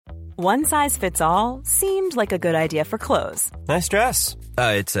One size fits all seemed like a good idea for clothes. Nice dress.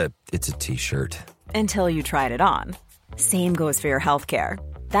 It's a t-shirt. Until you tried it on. Same goes for your healthcare.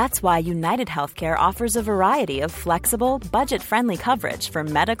 That's why United Healthcare offers a variety of flexible, budget-friendly coverage for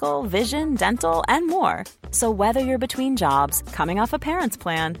medical, vision, dental, and more. So whether you're between jobs, coming off a parent's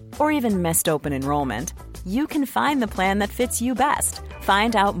plan, or even missed open enrollment, you can find the plan that fits you best.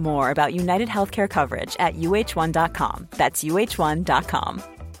 Find out more about United Healthcare coverage at uh1.com. That's uh1.com.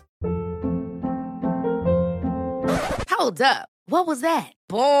 Hold up. What was that?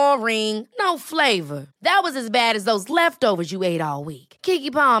 Boring. No flavor. That was as bad as those leftovers you ate all week.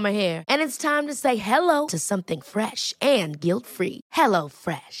 Keke Palmer here. And it's time to say hello to something fresh and guilt-free. Hello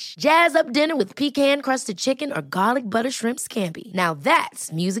Fresh. Jazz up dinner with pecan-crusted chicken or garlic butter shrimp scampi. Now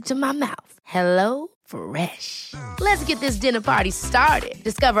that's music to my mouth. Hello Fresh. Let's get this dinner party started.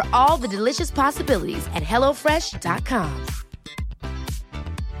 Discover all the delicious possibilities at hellofresh.com.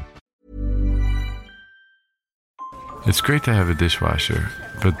 It's great to have a dishwasher,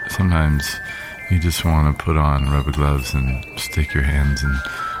 but sometimes you just want to put on rubber gloves and stick your hands in,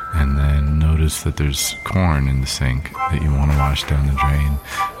 and then notice that there's corn in the sink that you want to wash down the drain.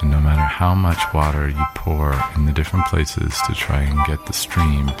 And no matter how much water you pour in the different places to try and get the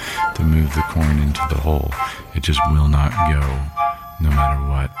stream to move the corn into the hole, it just will not go, no matter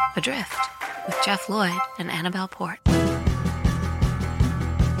what. Adrift with Jeff Lloyd and Annabelle Port.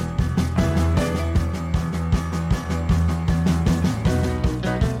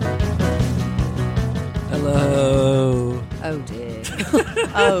 Hello. Oh dear.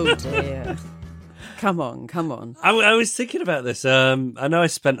 Oh dear. Come on. I was thinking about this. I know I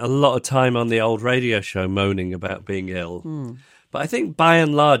spent a lot of time on the old radio show moaning about being ill, but I think by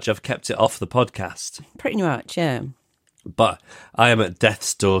and large I've kept it off the podcast. Pretty much, yeah. But I am at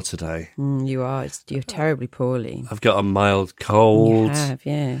death's door today. You are. You're terribly poorly. I've got a mild cold. You have,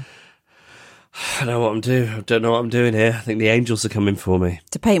 yeah. I don't know what I'm doing. I don't know what I'm doing here. I think the angels are coming for me.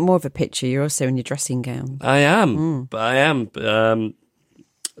 To paint more of a picture, you're also in your dressing gown. I am. But I am.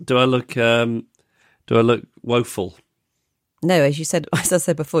 Do I look woeful? No, as you said, as I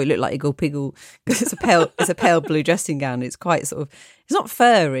said before, you look like Iggle Piggle because it's a pale blue dressing gown. It's quite sort of, it's not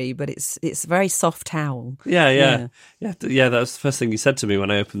furry, but it's a very soft towel. Yeah. That was the first thing you said to me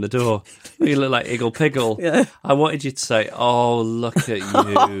when I opened the door. You look like Iggle Piggle. Yeah. I wanted you to say, "Oh, look at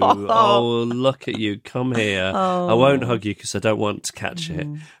you! Oh, look at you! Come here." Oh. I won't hug you because I don't want to catch it,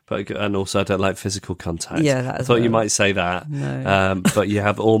 and also I don't like physical contact. Yeah, that I as thought well. you might say that. No. But you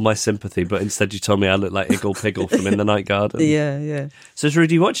have all my sympathy. But instead, you told me I look like Iggle Piggle from In the Night Garden. Yeah. So is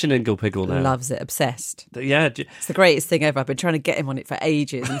Rudy watching Iggle Piggle now? Loves it, obsessed. Yeah. It's the greatest thing ever. I've been trying to get him on it for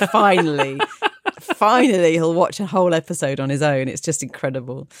ages, and finally he'll watch a whole episode on his own. It's just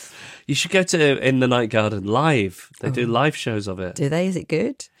incredible. You should go to In the Night Garden live. They do live shows of it. Do they? Is it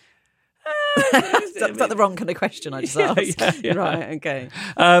good? Is that the wrong kind of question I just asked? Yeah. Right, okay.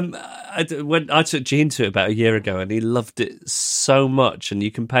 When I took Gene to it about a year ago, and he loved it so much, and you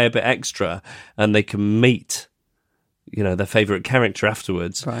can pay a bit extra, and they can meet, their favourite character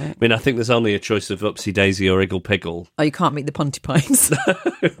afterwards. Right. I mean, I think there's only a choice of Upsy Daisy or Iggle Piggle. Oh, you can't meet the Pontypines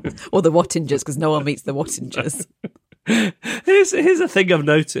or the Wattingers because no one meets the Wattingers. Here's a thing I've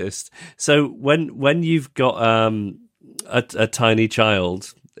noticed. So when you've got a tiny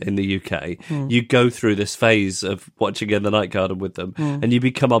child in the UK, you go through this phase of watching In the Night Garden with them, and you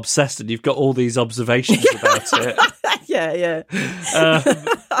become obsessed, and you've got all these observations about it. Yeah.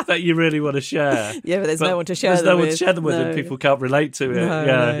 That you really want to share. Yeah, but there's no one to share them with. There's no one to share them with, No. and people can't relate to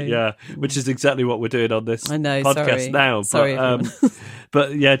it. No. Which is exactly what we're doing on this I know, podcast sorry. now. Sorry,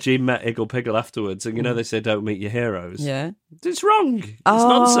 But yeah, Gene met Iggle Piggle afterwards, and they say don't meet your heroes. Yeah. It's wrong. It's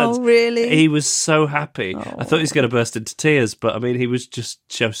nonsense. Really? He was so happy. I thought he was going to burst into tears, but I mean, he was just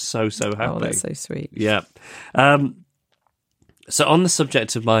so happy. Oh, that's so sweet. Yeah. So on the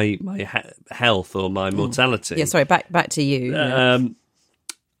subject of my health or my mortality. Yeah, sorry, back to you.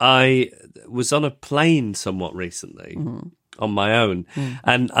 I was on a plane somewhat recently on my own,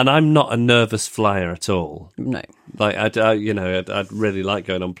 and I'm not a nervous flyer at all. No. Like I'd really like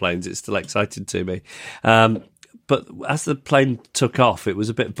going on planes. It's still exciting to me. But as the plane took off, it was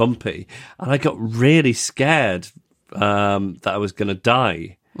a bit bumpy, and I got really scared that I was going to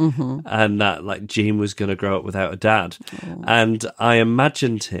die. And that Gene was going to grow up without a dad. And I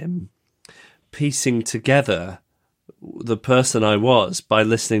imagined him piecing together the person I was by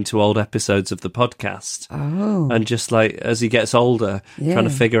listening to old episodes of the podcast. And just as he gets older, trying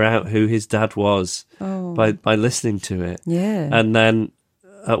to figure out who his dad was by listening to it. Yeah. And then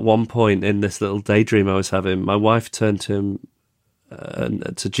at one point in this little daydream I was having, my wife turned to him,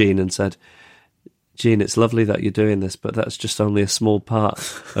 to Gene, and said, Jean, it's lovely that you're doing this, but that's just only a small part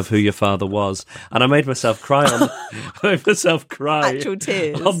of who your father was. And I made myself cry Actual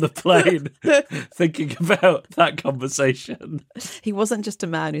tears. on the plane, thinking about that conversation. He wasn't just a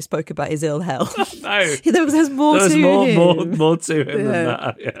man who spoke about his ill health. No, There's more there was to him. more to him than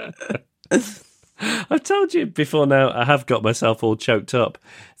that. Yeah. I've told you before now, I have got myself all choked up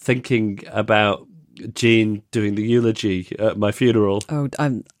thinking about Jean doing the eulogy at my funeral. Oh,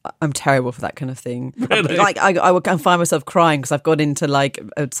 I'm terrible for that kind of thing. Really? Like I can find myself crying because I've got into like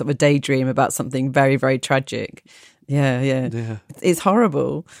a sort of a daydream about something very, very tragic. Yeah. It's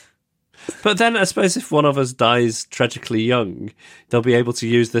horrible. But then I suppose if one of us dies tragically young, they'll be able to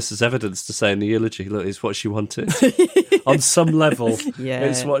use this as evidence to say in the eulogy, look, it's what she wanted. On some level, Yeah.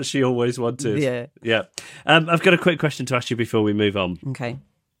 it's what she always wanted. Yeah. I've got a quick question to ask you before we move on. Okay.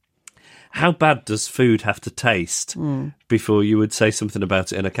 How bad does food have to taste before you would say something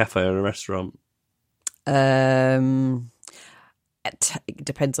about it in a cafe or a restaurant? It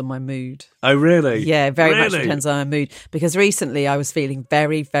depends on my mood. Oh, really? Yeah, very much Really? depends on my mood. Because recently I was feeling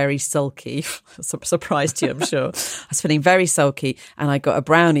very, very sulky. Surprised you, I'm sure. I was feeling very sulky, and I got a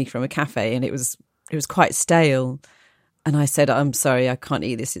brownie from a cafe, and it was quite stale. And I said, I'm sorry, I can't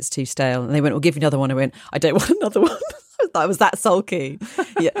eat this. It's too stale. And they went, well, give me another one. I went, I don't want another one. I was that sulky.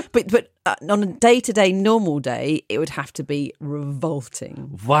 Yeah, but on a day-to-day normal day, it would have to be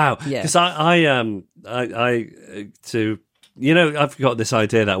revolting. Wow. Yeah. Because I've got this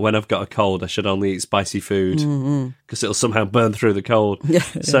idea that when I've got a cold, I should only eat spicy food because it'll somehow burn through the cold. Yeah.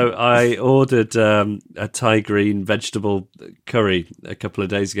 So I ordered a Thai green vegetable curry a couple of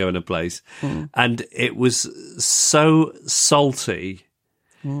days ago in a place, and it was so salty.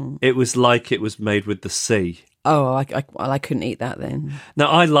 It was like it was made with the sea. Oh, I couldn't eat that then. Now,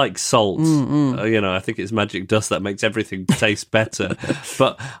 I like salt. I think it's magic dust that makes everything taste better.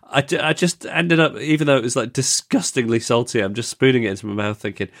 But I just ended up, even though it was like disgustingly salty, I'm just spooning it into my mouth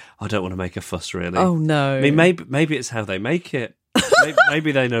thinking, I don't want to make a fuss, really. Oh, no. I mean, maybe it's how they make it.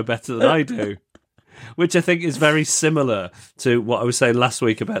 Maybe they know better than I do. Which I think is very similar to what I was saying last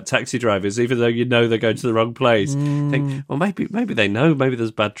week about taxi drivers. Even though you know they're going to the wrong place, think, well, maybe they know. Maybe there's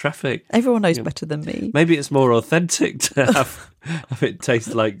bad traffic. Everyone knows better than me. Maybe it's more authentic to have it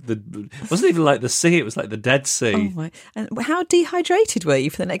taste like it wasn't even like the sea. It was like the Dead Sea. Oh my! And how dehydrated were you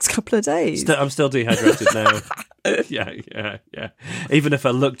for the next couple of days? I'm still dehydrated now. Yeah. Even if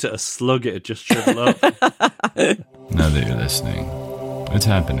I looked at a slug, it'd just shrivel up. Now that you're listening, it's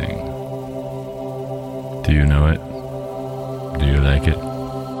happening. Do you know it? Do you like it?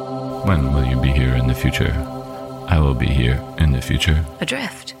 When will you be here in the future? I will be here in the future.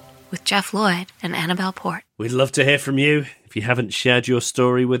 Adrift with Jeff Lloyd and Annabelle Port. We'd love to hear from you. If you haven't shared your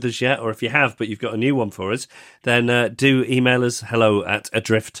story with us yet, or if you have, but you've got a new one for us, then do email us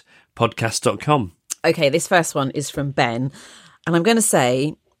hello@adriftpodcast.com. Okay, this first one is from Ben, and I'm going to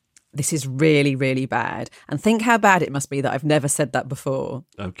say this is really, really bad. And think how bad it must be that I've never said that before.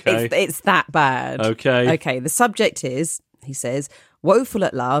 Okay. It's that bad. Okay. Okay, the subject is, he says, woeful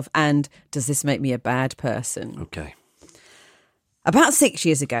at love and does this make me a bad person? Okay. About 6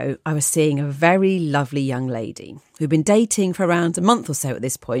 years ago, I was seeing a very lovely young lady who'd been dating for around a month or so at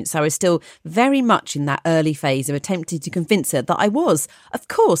this point, so I was still very much in that early phase of attempting to convince her that I was, of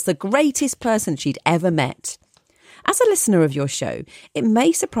course, the greatest person she'd ever met. As a listener of your show, it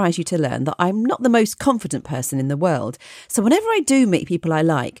may surprise you to learn that I'm not the most confident person in the world. So whenever I do meet people I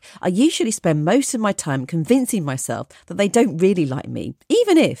like, I usually spend most of my time convincing myself that they don't really like me,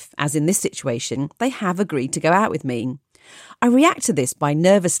 even if, as in this situation, they have agreed to go out with me. I react to this by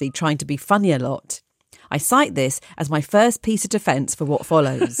nervously trying to be funny a lot. I cite this as my first piece of defence for what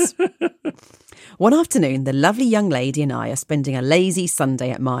follows. One afternoon, the lovely young lady and I are spending a lazy Sunday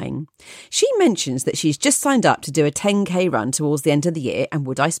at mine. She mentions that she's just signed up to do a 10k run towards the end of the year and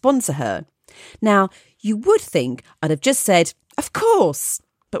would I sponsor her? Now, you would think I'd have just said, of course.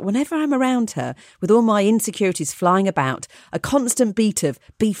 But whenever I'm around her, with all my insecurities flying about, a constant beat of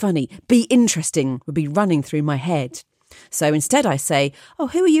be funny, be interesting would be running through my head. So instead I say, oh,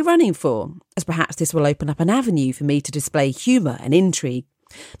 who are you running for? As perhaps this will open up an avenue for me to display humour and intrigue.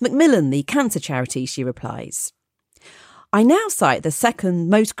 Macmillan, the cancer charity, she replies. I now cite the second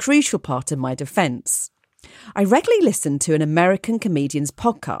most crucial part of my defence. I regularly listen to an American comedian's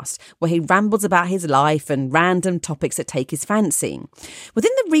podcast where he rambles about his life and random topics that take his fancy.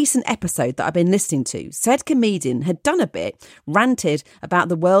 Within the recent episode that I've been listening to, said comedian had done a bit, ranted about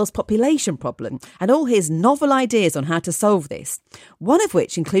the world's population problem and all his novel ideas on how to solve this, one of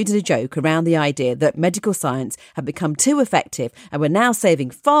which included a joke around the idea that medical science had become too effective and were now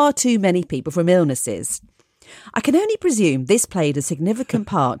saving far too many people from illnesses. I can only presume this played a significant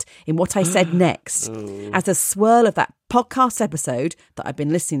part in what I said next, as the swirl of that podcast episode that I've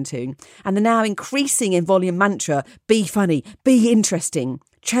been listening to and the now increasing in volume mantra, be funny, be interesting,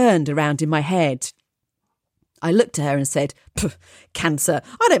 churned around in my head. I looked at her and said, cancer.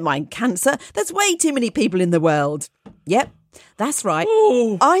 I don't mind cancer. There's way too many people in the world. Yep, that's right.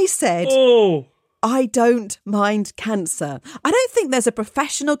 I said, I don't mind cancer. I don't think there's a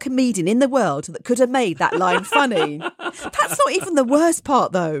professional comedian in the world that could have made that line funny. That's not even the worst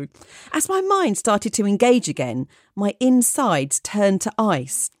part, though. As my mind started to engage again, my insides turned to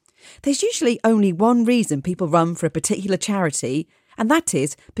ice. There's usually only one reason people run for a particular charity, and that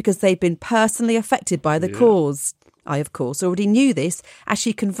is because they've been personally affected by the cause. I, of course, already knew this, as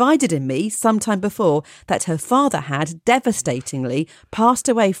she confided in me some time before that her father had devastatingly passed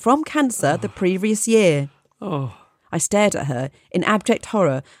away from cancer the previous year. I stared at her in abject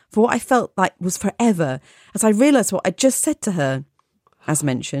horror for what I felt like was forever, as I realised what I'd just said to her. As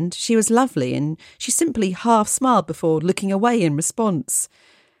mentioned, she was lovely, and she simply half smiled before looking away in response.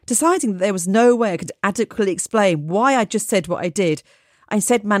 Deciding that there was no way I could adequately explain why I just said what I did, I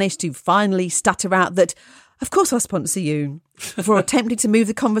instead managed to finally stutter out that, of course I'll sponsor you, before attempting to move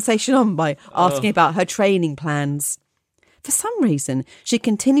the conversation on by asking about her training plans. For some reason, she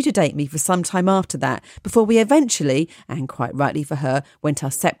continued to date me for some time after that, before we eventually, and quite rightly for her, went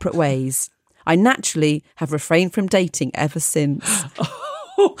our separate ways. I naturally have refrained from dating ever since.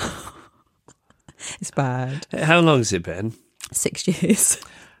 It's bad. How long has it been? 6 years.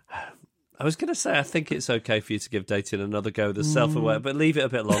 I was going to say, I think it's okay for you to give dating another go that's self-aware, but leave it a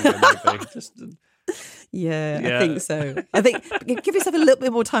bit longer, maybe. Yeah, I think so. I think give yourself a little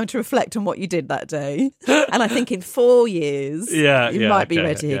bit more time to reflect on what you did that day. And I think in 4 years, you might be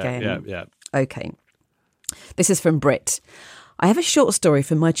ready again. Yeah. Okay. This is from Brit. I have a short story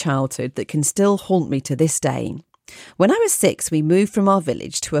from my childhood that can still haunt me to this day. When I was 6, we moved from our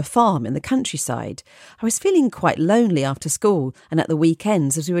village to a farm in the countryside. I was feeling quite lonely after school and at the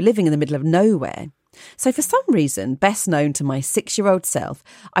weekends as we were living in the middle of nowhere. So for some reason, best known to my 6-year-old self,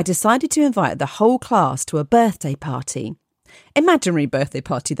 I decided to invite the whole class to a birthday party. Imaginary birthday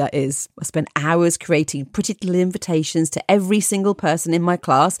party, that is. I spent hours creating pretty little invitations to every single person in my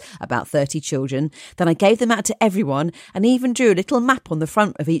class, about 30 children. Then I gave them out to everyone and even drew a little map on the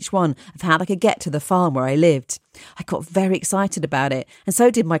front of each one of how they could get to the farm where I lived. I got very excited about it, and so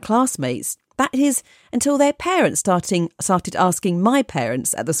did my classmates. That is, until their parents started asking my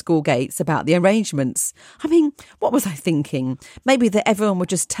parents at the school gates about the arrangements. I mean, what was I thinking? Maybe that everyone would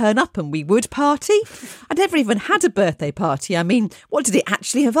just turn up and we would party? I never even had a birthday party. I mean, what did it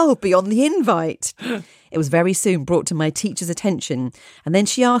actually involve beyond the invite? It was very soon brought to my teacher's attention, and then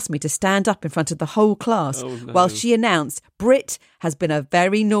she asked me to stand up in front of the whole class while she announced, Brit has been a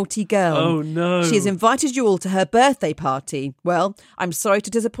very naughty girl. Oh, no. She has invited you all to her birthday party. Well, I'm sorry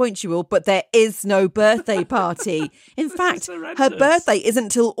to disappoint you all, but there is no birthday party. In fact, her birthday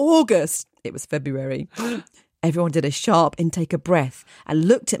isn't till August. It was February. Everyone did a sharp intake of breath and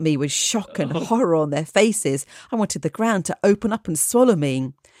looked at me with shock and horror on their faces. I wanted the ground to open up and swallow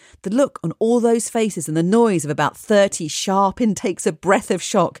me. The look on all those faces and the noise of about 30 sharp intakes of breath of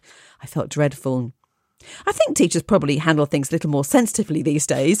shock, I felt dreadful. I think teachers probably handle things a little more sensitively these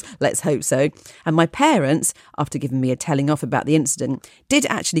days, let's hope so. And my parents, after giving me a telling off about the incident, did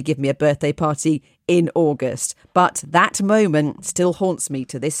actually give me a birthday party in August. But that moment still haunts me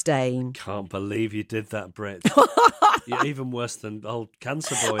to this day. Can't believe you did that, Brit. You're even worse than old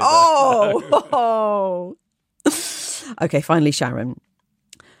cancer boy. Oh! Okay, finally, Sharon.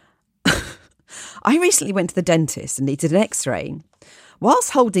 I recently went to the dentist and needed an x-ray.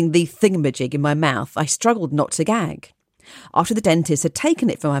 Whilst holding the thingamajig in my mouth, I struggled not to gag. After the dentist had taken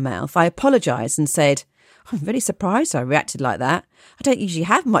it from my mouth, I apologised and said, I'm very surprised I reacted like that. I don't usually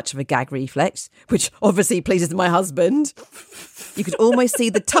have much of a gag reflex, which obviously pleases my husband. You could almost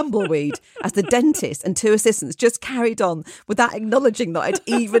see the tumbleweed as the dentist and 2 assistants just carried on without acknowledging that I'd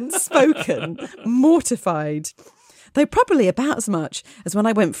even spoken, mortified. Though probably about as much as when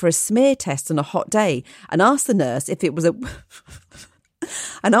I went for a smear test on a hot day and asked the nurse if it was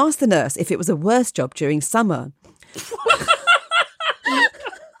a worse job during summer.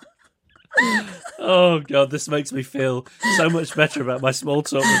 Oh, God, this makes me feel so much better about my small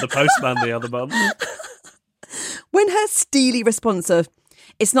talk with the postman the other month. When her steely response of,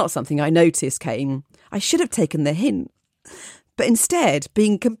 it's not something I noticed, came, I should have taken the hint. But instead,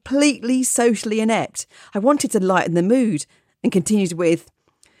 being completely socially inept, I wanted to lighten the mood and continued with,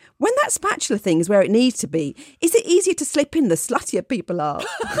 when that spatula thing is where it needs to be, is it easier to slip in the sluttier people are?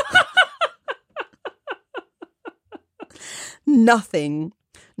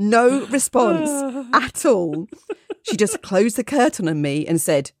 No response at all. She just closed the curtain on me and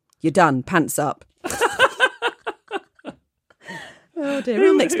said, "You're done, pants up." Oh dear,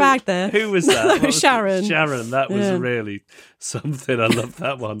 real mixed bag there. Who was that? That was Sharon. Sharon, that was really something. I love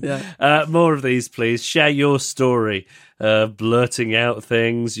that one. Yeah. More of these, please. Share your story, blurting out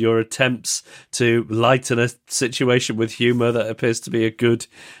things, your attempts to lighten a situation with humour that appears to be a good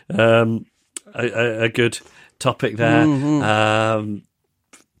topic there. Mm-hmm.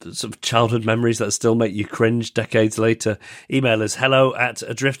 Sort of childhood memories that still make you cringe decades later. Email us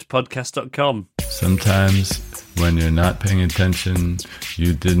hello@adriftpodcast.com. Sometimes when you're not paying attention,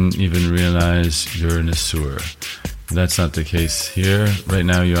 you didn't even realize you're in a sewer. That's not the case here. Right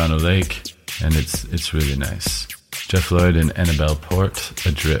now you're on a lake, and it's really nice. Jeff Lloyd and Annabelle Port,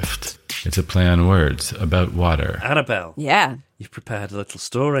 Adrift. It's a play on words about water. Annabelle. Yeah. You've prepared a little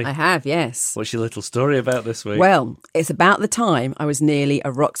story. I have, yes. What's your little story about this week? Well, it's about the time I was nearly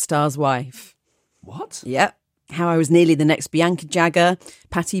a rock star's wife. What? Yep. How I was nearly the next Bianca Jagger,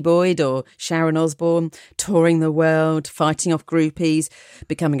 Pattie Boyd or Sharon Osbourne, touring the world, fighting off groupies,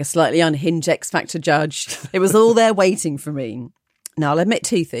 becoming a slightly unhinged X Factor judge. It was all there waiting for me. Now, I'll admit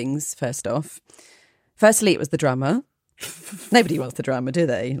two things, first off. Firstly, it was the drummer. Nobody wants the drummer, do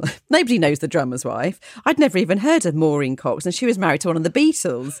they? Nobody knows the drummer's wife. I'd never even heard of Maureen Cox, and she was married to one of the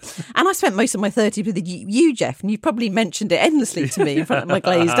Beatles. And I spent most of my 30s with you, Jeff, and you've probably mentioned it endlessly to me in front of my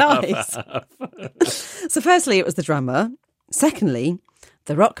glazed eyes. So firstly, it was the drummer. Secondly,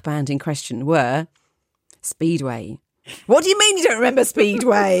 the rock band in question were Speedway. What do you mean you don't remember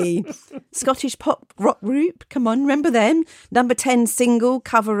Speedway? Scottish pop rock group, come on, remember them? Number 10 single,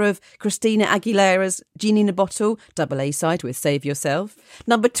 cover of Christina Aguilera's Genie in a Bottle, double A-side with Save Yourself.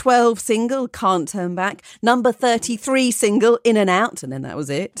 Number 12 single, Can't Turn Back. Number 33 single, In and Out, and then that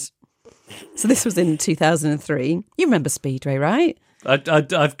was it. So this was in 2003. You remember Speedway, right?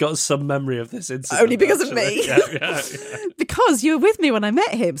 I've got some memory of this incident. Only because of me. Yeah. Because you were with me when I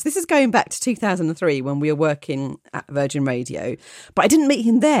met him. So this is going back to 2003 when we were working at Virgin Radio. But I didn't meet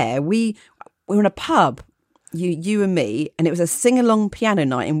him there. We were in a pub, you and me, and it was a sing-along piano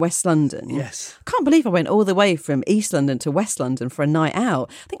night in West London. Yes. I can't believe I went all the way from East London to West London for a night out.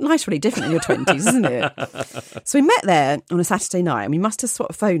 I think life's really different in your 20s, isn't it? So we met there on a Saturday night, and we must have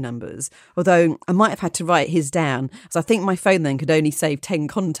swapped phone numbers, although I might have had to write his down, so I think my phone then could only save 10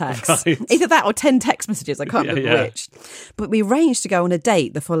 contacts. Right. Either that or 10 text messages, I can't remember which. But we arranged to go on a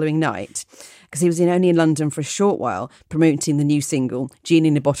date the following night, because he was only in London for a short while, promoting the new single, Genie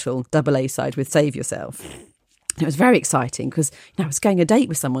in a Bottle, double A-side with Save Yourself. It was very exciting because I was going on a date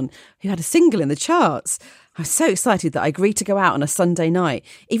with someone who had a single in the charts. I was so excited that I agreed to go out on a Sunday night,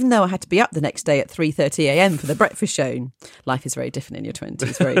 even though I had to be up the next day at 3:30 a.m. for the breakfast show. Life is very different in your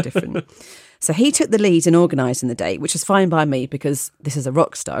 20s, very different. So he took the lead in organising the date, which was fine by me because this is a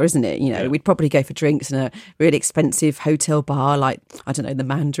rock star, isn't it? You know, we'd probably go for drinks in a really expensive hotel bar like, I don't know, the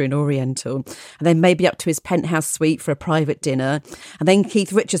Mandarin Oriental, and then maybe up to his penthouse suite for a private dinner. And then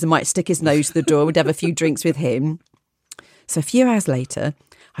Keith Richards might stick his nose to the door. We'd have a few drinks with him. So a few hours later,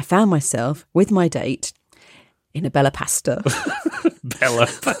 I found myself with my date in a Bella Pasta. Bella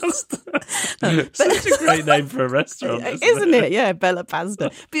Pasta. Such a great name for a restaurant, isn't it? Yeah, Bella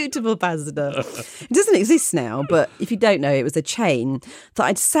Pasta. Beautiful pasta. It doesn't exist now, but if you don't know, it was a chain that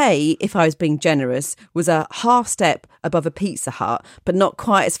I'd say, if I was being generous, was a half step above a Pizza Hut, but not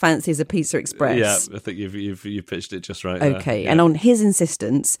quite as fancy as a Pizza Express. Yeah, I think you've pitched it just right there. Okay, yeah. And on his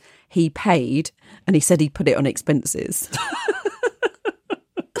insistence, he paid and he said he'd put it on expenses.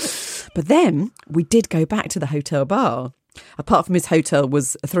 But then we did go back to the hotel bar. Apart from his hotel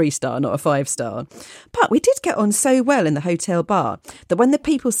was a 3-star, not a 5-star. But we did get on so well in the hotel bar that when the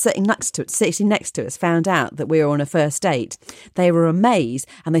people sitting next to us found out that we were on a first date, they were amazed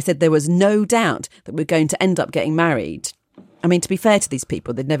and they said there was no doubt that we were going to end up getting married. I mean, to be fair to these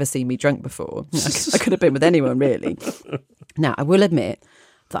people, they'd never seen me drunk before. I could have been with anyone, really. Now, I will admit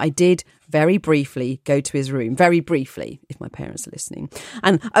that I did very briefly go to his room, very briefly, if my parents are listening,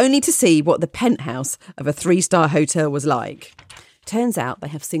 and only to see what the penthouse of a 3-star hotel was like. Turns out they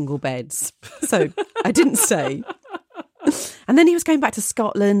have single beds. So I didn't stay. And then he was going back to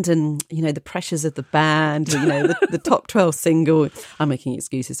Scotland and, you know, the pressures of the band, and, you know, the top 12 single. I'm making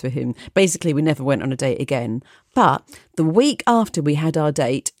excuses for him. Basically, we never went on a date again. But the week after we had our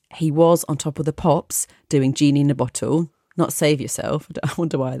date, he was on Top of the Pops doing Genie in a Bottle. Not Save Yourself. I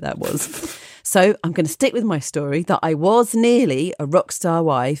wonder why that was. So I'm going to stick with my story that I was nearly a rock star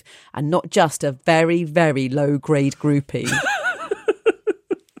wife and not just a very, very low-grade groupie.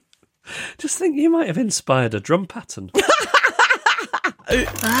 Just think you might have inspired a drum pattern.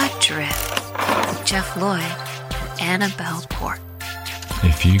 Adrift with Jeff Lloyd and Annabelle Port.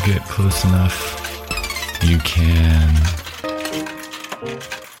 If you get close enough, you can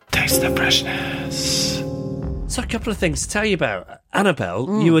taste the freshness. So a couple of things to tell you about.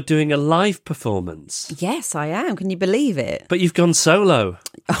 Annabelle, you were doing a live performance, Yes, I am. Can you believe it? but you've gone solo.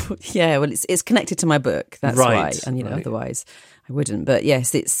 Oh, yeah. Well, it's connected to my book. That's Right, why. And right. otherwise I wouldn't. But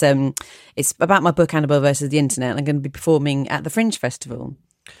yes, it's about my book Annabelle versus the Internet. I'm going to be performing at the Fringe Festival.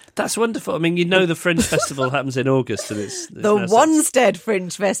 That's wonderful. I mean, you know the Fringe Festival happens in August, and it's The no sense. Wanstead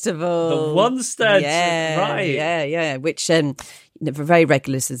Fringe Festival. The Wanstead, Yeah, right. Yeah. Which, for very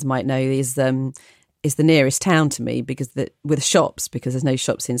regular listeners might know, is the nearest town to me with shops, because there's no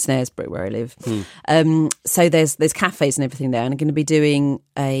shops in Snaresbrook where I live. So there's cafes and everything there, and I'm going to be doing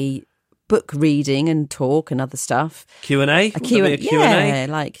a book reading and talk and other stuff. Q&A? A Q&A. Q&A?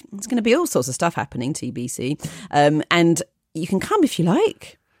 Yeah, it's going to be all sorts of stuff happening, TBC. And you can come if you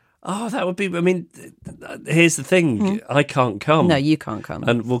like. Oh, that would be... I mean, here's the thing. I can't come. No, you can't come.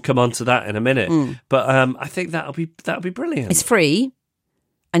 And we'll come on to that in a minute. But I think that'll be brilliant. It's free,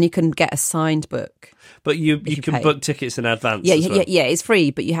 and you can get a signed book. But you you can pay. book tickets in advance Yeah, as well. yeah, it's free,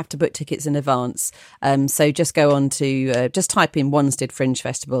 but you have to book tickets in advance. So just go on to, just type in Wanstead Fringe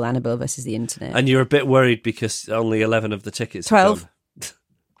Festival, Annabelle versus the Internet. And you're a bit worried because only 11 of the tickets 12. have gone.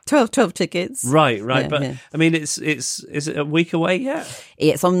 12 tickets. Right. Yeah, But, yeah. I mean, is it a week away yet?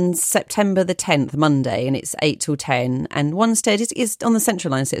 It's on September the 10th, Monday, and it's 8 till 10. And Wanstead is on the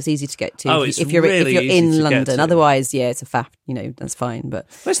Central Line, so it's easy to get to Oh, if it's you're really easy in to get London. to. Otherwise, yeah, it's a faff, that's fine. But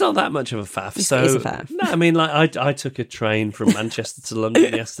Well, it's not that much of a faff. It's- So it's a faff. No, I mean, like I took a train from Manchester to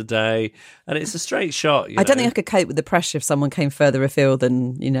London yesterday, and it's a straight shot. I don't think I could cope with the pressure if someone came further afield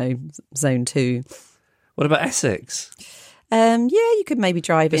than, Zone 2. What about Essex? Yeah, you could maybe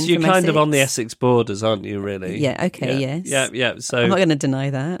drive in Because you're from kind of on the Essex. Essex borders, aren't you? Really? Yeah, okay, yes. Yeah. So I'm not going to deny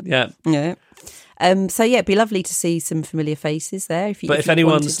that. yeah. Yeah. So yeah, it'd be lovely to see some familiar faces there. If But if you wanted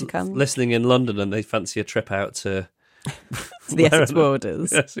anyone's to come. listening in London and they fancy a trip out to The Essex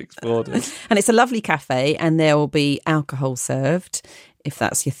borders. Essex borders, And it's a lovely cafe, and there will be alcohol served if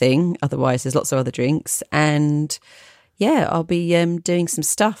that's your thing. Otherwise, there's lots of other drinks. And yeah, I'll be doing some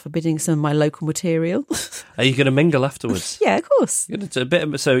stuff. I'll be doing some of my local material. are you going to mingle afterwards? Yeah, of course. You're going to do a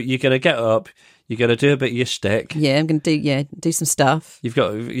bit. So you're going to get up. You're going to do a bit of your shtick. Yeah, I'm going to do some stuff. You've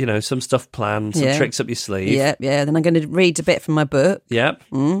got some stuff planned, some Yeah. tricks up your sleeve. Yeah. Then I'm going to read a bit from my book. Yep.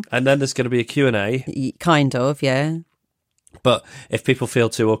 And then there's going to be a Q&A. Kind of, yeah. But if people feel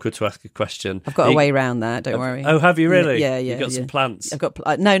too awkward to ask a question, I've got a way around that. Don't worry. Oh, have you really? Yeah. You've got some plans. I've got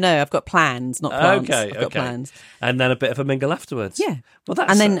no. I've got plans, not plans. Okay, I've got plans. And then a bit of a mingle afterwards. Yeah. Well,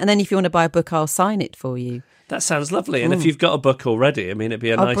 that's And then if you want to buy a book, I'll sign it for you. that sounds lovely. And if you've got a book already, I mean, it'd be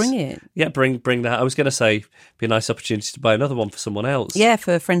a I'll nice. bring it. Yeah, bring that. I was going to say, it'd be a nice opportunity to buy another one for someone else. Yeah,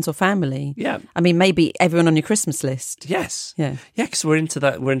 for friends or family. Yeah. I mean, maybe everyone on your Christmas list. Yes. Yeah. Yeah, because we're into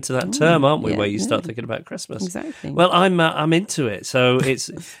that term, aren't we? yeah, where you start yeah. thinking about Christmas. Exactly. Well, I'm into it. So it's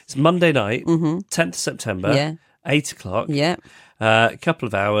Monday night, 10th of September, Mm-hmm. Yeah. 8:00. Yeah. A couple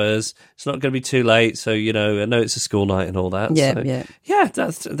of hours. It's not going to be too late, so I know it's a school night and all that. Yeah, so, yeah. yeah.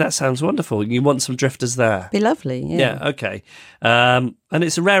 That sounds wonderful. You want some drifters there? Be lovely. Yeah. Okay. And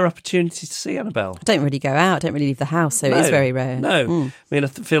it's a rare opportunity to see Annabelle. I don't really go out. I don't really leave the house, so it's very rare. No, I mean, I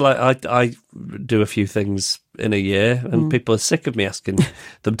feel like I do a few things in a year, and people are sick of me asking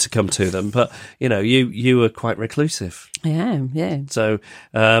them to come to them. But you are quite reclusive, I am. Yeah. so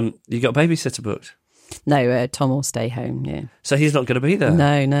you got a babysitter booked. No, Tom will stay home. Yeah. So he's not going to be there.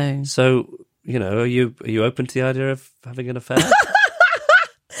 No. So are you open to the idea of having an affair?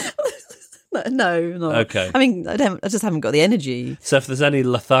 No, not. Okay. I mean, I just haven't got the energy. So if there's any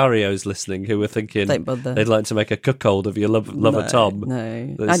Lotharios listening who are thinking Don't bother. they'd like to make a cuckold of your lover Tom,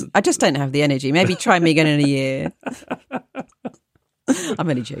 No, there's- I just don't have the energy. Maybe try me again in a year. I'm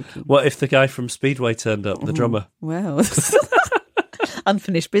only joking. what if the guy from Speedway turned up, the drummer? Well,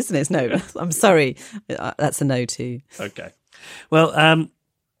 unfinished business. No, I'm sorry. That's a no too. Okay. Well,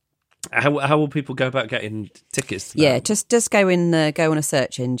 how will people go about getting tickets to that? Yeah, just go on a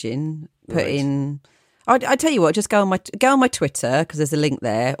search engine, put Right. in. I tell you what, just go on my Twitter because there's a link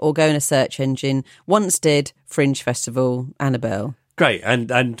there, or go in a search engine. Wanstead Fringe Festival, Annabelle. Great,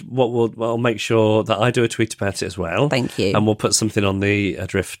 and I'll make sure that I do a tweet about it as well. Thank you. And we'll put something on the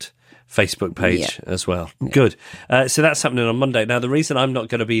Adrift Facebook page as well. Good. So that's happening on Monday. Now, the reason I'm not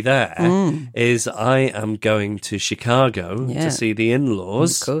going to be there is I am going to Chicago Yeah. to see the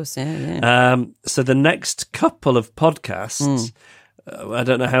in-laws. Of course, yeah. So the next couple of podcasts, I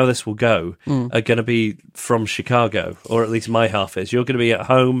don't know how this will go, are going to be from Chicago, or at least my half is. You're going to be at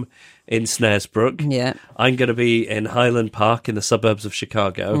home in Snaresbrook. Yeah. I'm going to be in Highland Park in the suburbs of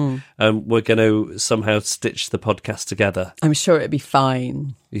Chicago. And we're going to somehow stitch the podcast together. I'm sure it'd be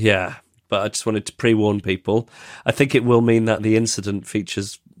fine. Yeah, but I just wanted to pre-warn people. I think it will mean that the incident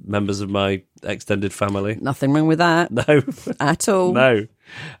features members of my extended family. Nothing wrong with that. No. At all. No.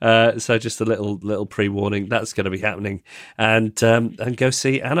 So just a little pre-warning. That's going to be happening. And go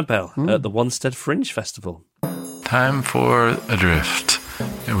see Annabelle at the Wanstead Fringe Festival. Time for Adrift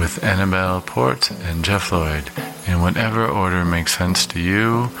with Annabelle Port and Jeff Lloyd. In whatever order makes sense to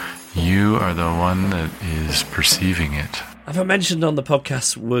you, you are the one that is perceiving it. Have I mentioned on the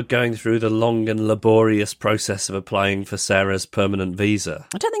podcast we're going through the long and laborious process of applying for Sarah's permanent visa?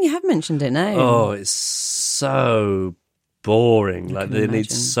 I don't think you have mentioned it, no. Oh, it's so boring. Like, they need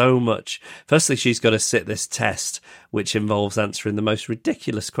so much. Firstly, she's got to sit this test, which involves answering the most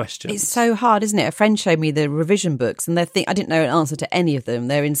ridiculous questions. It's so hard, isn't it? A friend showed me the revision books, and I didn't know an answer to any of them.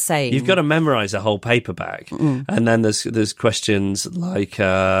 They're insane. You've got to memorise a whole paperback, and then there's questions like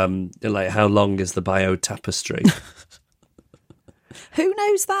how long is the Bayeux Tapestry? Who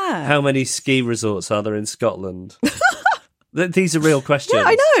knows that? How many ski resorts are there in Scotland? These are real questions. Yeah,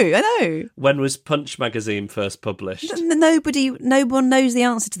 I know. When was Punch magazine first published? No one knows the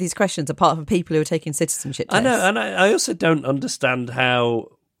answer to these questions apart from people who are taking citizenship tests. I know, and I also don't understand how,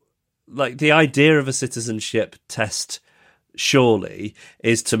 like, the idea of a citizenship test surely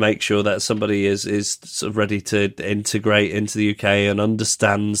is to make sure that somebody is sort of ready to integrate into the UK and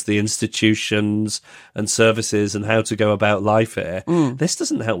understands the institutions and services and how to go about life here. This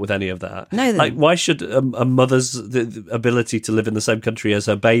doesn't help with any of that. No, like, why should a mother's the ability to live in the same country as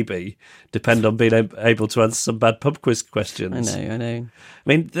her baby depend on being able to answer some bad pub quiz questions? I know. I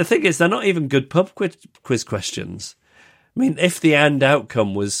mean, the thing is, they're not even good pub quiz questions. I mean, if the end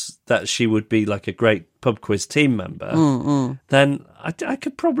outcome was that she would be like a great pub quiz team member, then I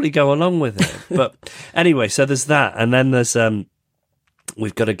could probably go along with it. But anyway, so there's that. And then there's,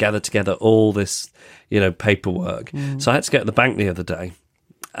 we've got to gather together all this, paperwork. So I had to get to the bank the other day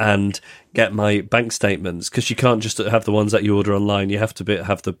and get my bank statements, because you can't just have the ones that you order online. You have to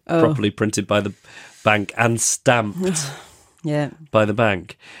have them properly printed by the bank and stamped by the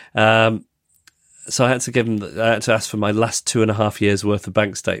bank. So I had to ask for my last 2.5 years worth of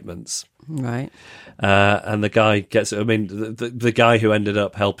bank statements. Right. And the guy gets it. I mean, the guy who ended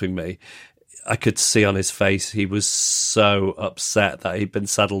up helping me, I could see on his face he was so upset that he'd been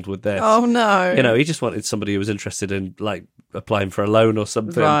saddled with this. Oh no! He just wanted somebody who was interested in, like, applying for a loan or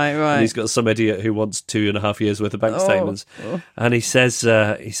something. Right. And he's got some idiot who wants 2.5 years worth of bank statements, and he says,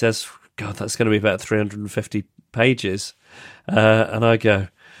 "God, that's going to be about 350 pages," and I go,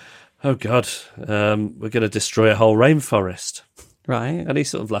 "Oh God, we're going to destroy a whole rainforest." Right. And he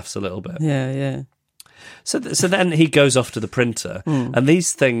sort of laughs a little bit. Yeah. So then he goes off to the printer, and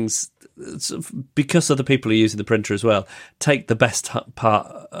these things, because other people are using the printer as well, take the best part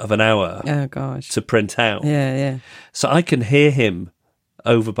of an hour to print out. Yeah. So I can hear him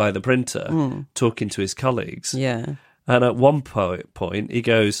over by the printer talking to his colleagues. Yeah. And at one point he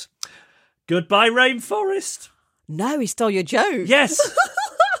goes, "Goodbye, rainforest." No, he stole your joke. Yes.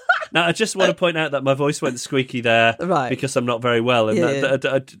 Now, I just want to point out that my voice went squeaky there because I'm not very well. And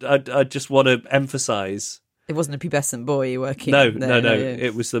I just want to emphasise. It wasn't a pubescent boy working. No. Yeah.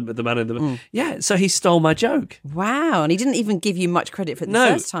 It was the man in the... Yeah, so he stole my joke. Wow, and he didn't even give you much credit for it the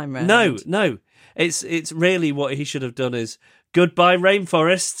first time round. No. It's really what he should have done is, "Goodbye,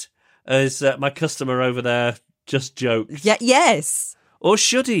 rainforest," as my customer over there just joked. Yeah, yes. Or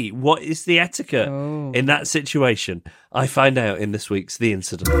should he? What is the etiquette in that situation? I find out in this week's The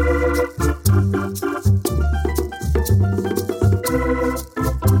Incident.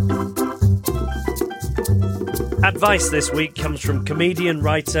 Advice this week comes from comedian,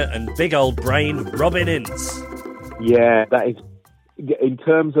 writer and big old brain Robin Ince. Yeah, that is, in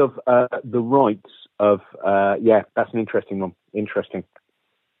terms of the rights of, that's an interesting one. Interesting.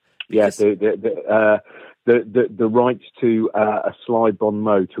 Yeah, the rights to a Sly Bon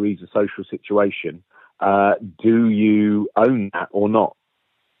Mot to ease a social situation. Do you own that or not?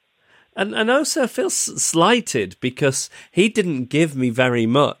 And also I feel slighted because he didn't give me very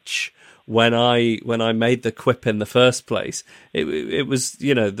much when I made the quip in the first place. It was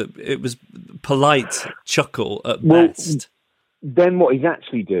it was polite chuckle at best. Then what he's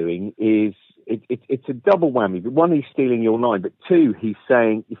actually doing is it's a double whammy. But one, he's stealing your line, but two, he's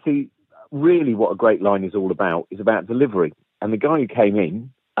saying, you see, really what a great line is all about is about delivery. And the guy who came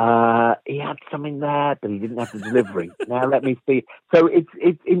in, he had something there, but he didn't have the delivery. Now let me see. So it's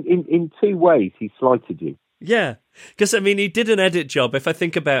in two ways he slighted you. Yeah, because, I mean, he did an edit job. If I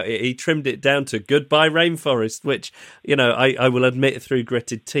think about it, he trimmed it down to goodbye rainforest, which, you know, I will admit through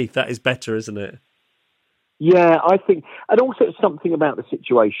gritted teeth, that is better, isn't it? Yeah, I think, and also it's something about the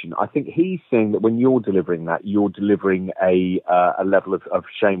situation. I think he's saying that when you're delivering that, you're delivering a level of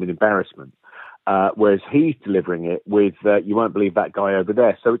shame and embarrassment, whereas he's delivering it with you won't believe that guy over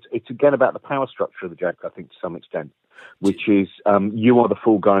there. So it's again about the power structure of the joke, I think, to some extent, which is you are the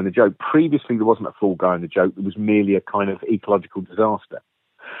fool guy in the joke. Previously, there wasn't a fool guy in the joke; it was merely a kind of ecological disaster.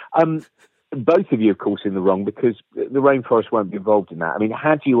 Both of you, of course, in the wrong, because the rainforest won't be involved in that. I mean,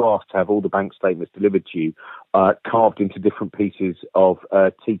 had you asked to have all the bank statements delivered to you, carved into different pieces of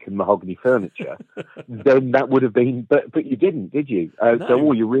teak and mahogany furniture, then that would have been, but you didn't, did you? No. So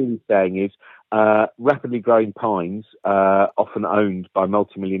all you're really saying is rapidly growing pines, often owned by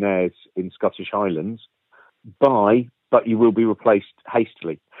multimillionaires in Scottish Highlands, but you will be replaced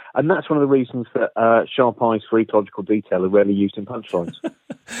hastily. And that's one of the reasons that sharp eyes for ecological detail are rarely used in punchlines.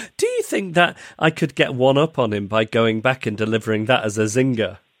 Do you think that I could get one up on him by going back and delivering that as a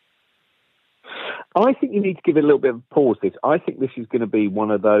zinger? I think you need to give it a little bit of a pause. I think this is going to be one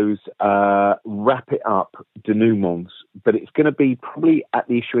of those wrap it up denouements, but it's going to be probably at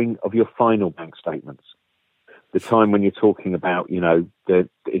the issuing of your final bank statements. The time when you're talking about, you know, the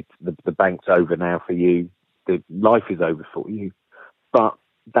bank's over now for you, the life is over for you, but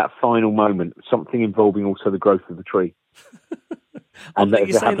that final moment, something involving also the growth of the tree. And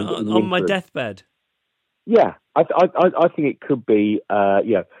you're saying on my deathbed? Yeah, I think it could be,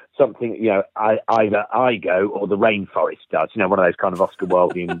 something, either I go or the rainforest does. One of those kind of Oscar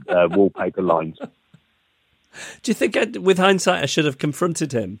Wildean wallpaper lines. Do you think, with hindsight, I should have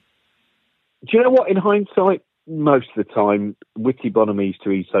confronted him? Do you know what? In hindsight, most of the time, witty bonomies to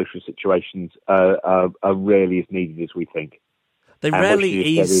ease social situations are rarely as needed as we think. They rarely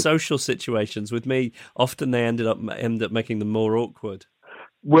ease social situations. With me, often they end up making them more awkward.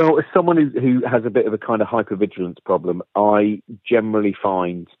 Well, as someone who has a bit of a kind of hypervigilance problem, I generally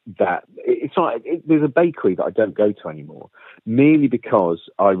find that it's like there's a bakery that I don't go to anymore, merely because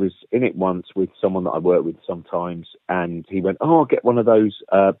I was in it once with someone that I work with sometimes, and he went, "Oh, I'll get one of those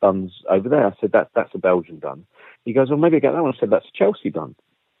buns over there." I said, "That's a Belgian bun." He goes, "Well, maybe I get that one." I said, "That's a Chelsea bun."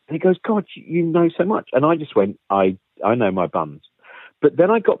 And he goes, "God, you know so much." And I just went, I know my buns. But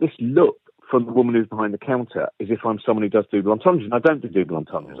then I got this look from the woman who's behind the counter as if I'm someone who does double entendres, and I don't do double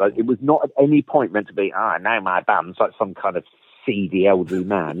entendres. It was not at any point meant to be, I know my buns, like some kind of seedy elderly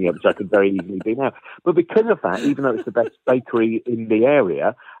man, which I could very easily do now. But because of that, even though it's the best bakery in the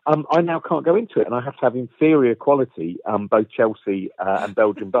area, I now can't go into it, and I have to have inferior quality, both Chelsea and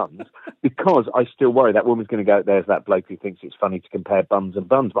Belgian buns, because I still worry that woman's going to go, there's that bloke who thinks it's funny to compare buns and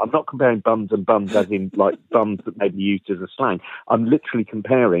buns. But I'm not comparing buns and buns as in like buns that may be used as a slang. I'm literally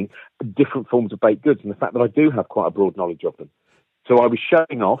comparing different forms of baked goods and the fact that I do have quite a broad knowledge of them. So I was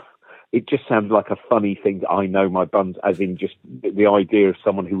showing off. It just sounded like a funny thing that I know my buns, as in just the idea of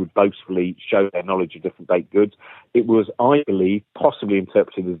someone who would boastfully show their knowledge of different baked goods. It was, I believe, possibly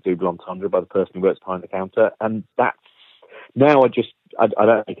interpreted as double entendre by the person who works behind the counter. And that's, now I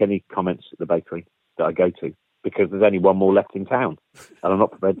don't make any comments at the bakery that I go to, because there's only one more left in town. And I'm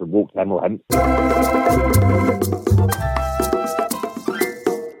not prepared to walk them lengths.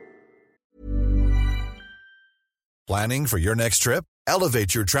 Planning for your next trip?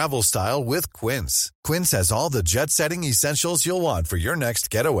 Elevate your travel style with Quince. Quince has all the jet-setting essentials you'll want for your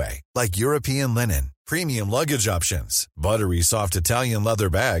next getaway, like European linen, premium luggage options, buttery soft Italian leather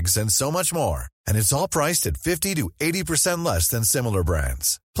bags, and so much more. And it's all priced at 50 to 80% less than similar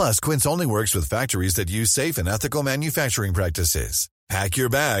brands. Plus, Quince only works with factories that use safe and ethical manufacturing practices. Pack your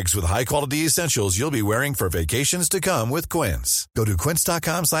bags with high-quality essentials you'll be wearing for vacations to come with Quince. Go to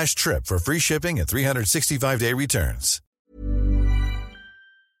quince.com/trip for free shipping and 365-day returns.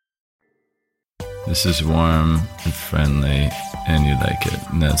 This is warm and friendly, and you like it,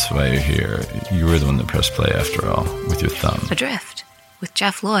 and that's why you're here. You were the one that pressed play, after all, with your thumb. Adrift, with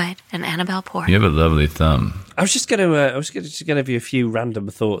Jeff Lloyd and Annabelle Port. You have a lovely thumb. I was just going to give you a few random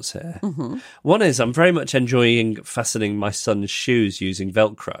thoughts here. Mm-hmm. One is, I'm very much enjoying fastening my son's shoes using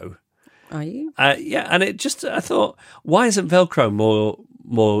Velcro. Are you? Yeah, and I thought, why isn't Velcro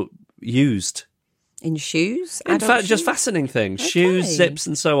more used? In shoes? In fact, just fastening things, shoes, zips,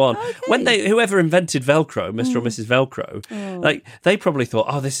 and so on. Okay. When whoever invented Velcro, Mr. or Mrs. Velcro, they probably thought,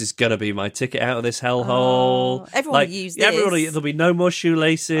 "Oh, this is going to be my ticket out of this hellhole." Everyone will use this. There'll be no more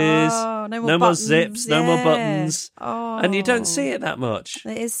shoelaces, no more buttons, zips, no more buttons. Oh, And you don't see it that much.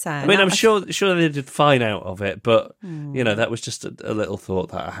 It is sad. I mean, I'm sure they did fine out of it, but that was just a little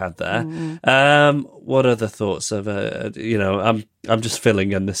thought that I had there. What other thoughts of I'm just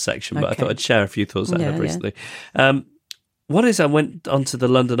filling in this section, but I thought I'd share a few thoughts that I had recently. I went onto the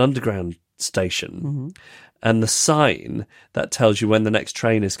London Underground station, and the sign that tells you when the next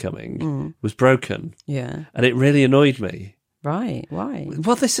train is coming was broken. Yeah, and it really annoyed me. Right? Why?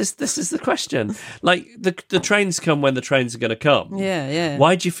 Well, this is the question. Like the trains come when the trains are going to come. Yeah.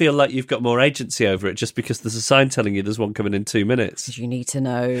 Why do you feel like you've got more agency over it just because there's a sign telling you there's one coming in 2 minutes? Because you need to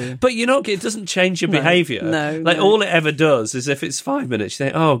know. But it doesn't change your behaviour. No. All it ever does is if it's 5 minutes, you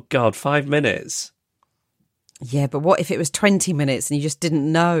think, oh God, 5 minutes. Yeah, but what if it was 20 minutes and you just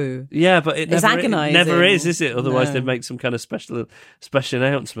didn't know? Yeah, but it never is it? Otherwise, No. they'd make some kind of special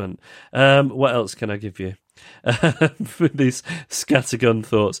announcement. What else can I give you? With these scattergun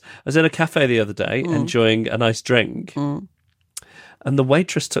thoughts. I was in a cafe the other day enjoying a nice drink, and the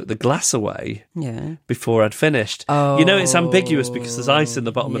waitress took the glass away before I'd finished. Oh, it's ambiguous because there's ice in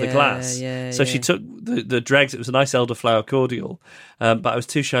the bottom of the glass. So she took the dregs. It was a nice elderflower cordial, but I was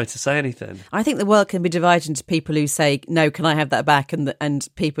too shy to say anything. I think the world can be divided into people who say, no, can I have that back? And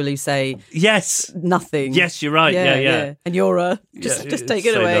people who say, yes, nothing. Yes, you're right. Yeah. And you're just take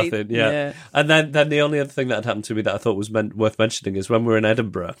it say away. Nothing, yeah. And then the only other thing that had happened to me that I thought was worth mentioning is when we were in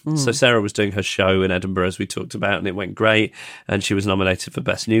Edinburgh. So Sarah was doing her show in Edinburgh, as we talked about, and it went great. And she was nominated for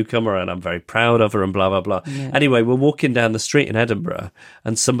Best Newcomer, and I'm very proud of her and blah, blah, blah. Yeah. Anyway, we're walking down the street in Edinburgh,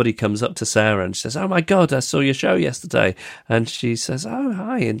 and somebody comes up to Sarah and she says, oh my God, I saw your show yesterday. And she says, oh,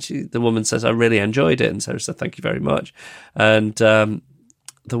 hi. And the woman says, I really enjoyed it. And Sarah said, thank you very much. And the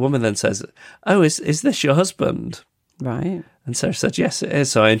woman then says, oh, is this your husband? Right. And Sarah said, yes, it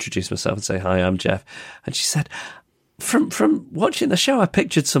is. So I introduced myself and say, hi, I'm Jeff. And she said, from watching the show, I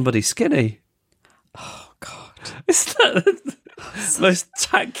pictured somebody skinny. Oh, God. Is that the most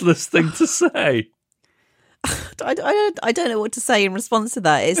tactless thing to say? I don't know what to say in response to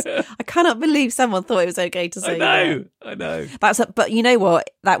that. I cannot believe someone thought it was okay to say that. I know. But you know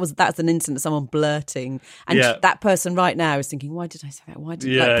what? That's an incident of someone blurting, and that person right now is thinking, "Why did I say that? Why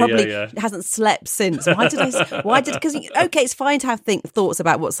did probably hasn't slept since? Why did I? Why did? Because okay, it's fine to have thoughts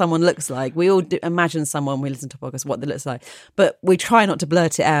about what someone looks like. We all imagine someone. We listen to podcasts what they look like, but we try not to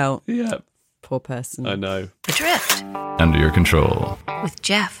blurt it out. Yeah, poor person. I know. Adrift Under your control with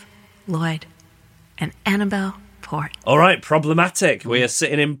Jeff, Lloyd, and Annabelle Port. All right, Problematic. We are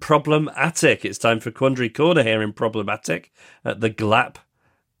sitting in Problematic. It's time for Quandary Corner here in Problematic at the GLAP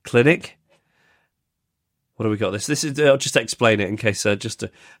Clinic. What have we got? This is. I'll just explain it in case.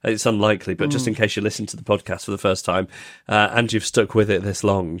 It's unlikely, but just in case you listen to the podcast for the first time and you've stuck with it this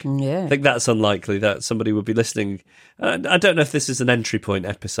long. Yeah, I think that's unlikely that somebody would be listening. I don't know if this is an entry point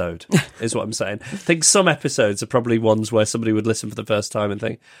episode. Is what I'm saying. I think some episodes are probably ones where somebody would listen for the first time and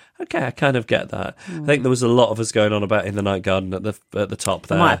think, "Okay, I kind of get that." I think there was a lot of us going on about In the Night Garden at the top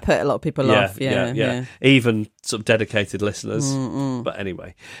there. Might put a lot of people off. Yeah. Even sort of dedicated listeners. But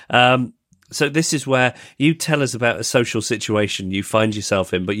anyway. So this is where you tell us about a social situation you find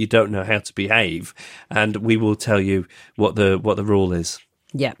yourself in, but you don't know how to behave, and we will tell you what the rule is.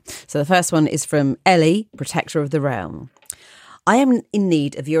 Yeah. So the first one is from Ellie, Protector of the Realm. I am in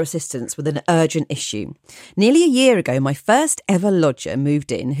need of your assistance with an urgent issue. Nearly a year ago, my first ever lodger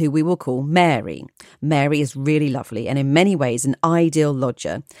moved in, who we will call Mary. Mary is really lovely and in many ways an ideal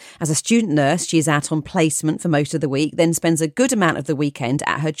lodger. As a student nurse, she is out on placement for most of the week, then spends a good amount of the weekend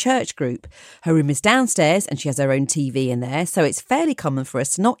at her church group. Her room is downstairs and she has her own TV in there, so it's fairly common for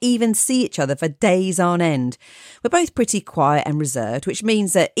us to not even see each other for days on end. We're both pretty quiet and reserved, which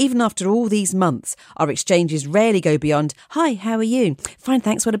means that even after all these months, our exchanges rarely go beyond, "Hi, how are you?" "Fine,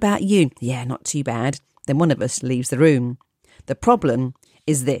 thanks, what about you?" "Yeah, not too bad." Then one of us leaves the room. The problem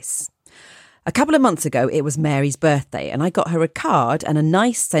is this. A couple of months ago, it was Mary's birthday, and I got her a card and a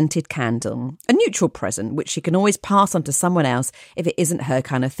nice scented candle, a neutral present, which she can always pass on to someone else if it isn't her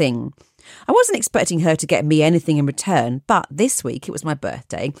kind of thing. I wasn't expecting her to get me anything in return, but this week it was my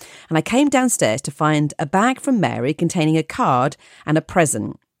birthday, and I came downstairs to find a bag from Mary containing a card and a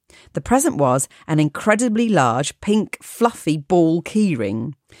present. The present was an incredibly large, pink, fluffy ball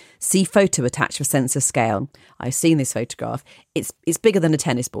keyring. See photo attached for sense of scale. I've seen this photograph. It's bigger than a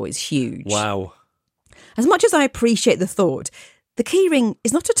tennis ball. It's huge. Wow. As much as I appreciate the thought, the keyring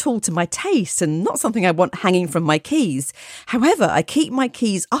is not at all to my taste and not something I want hanging from my keys. However, I keep my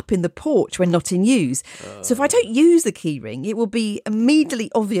keys up in the porch when not in use. So if I don't use the keyring, it will be immediately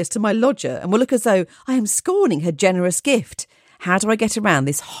obvious to my lodger and will look as though I am scorning her generous gift. How do I get around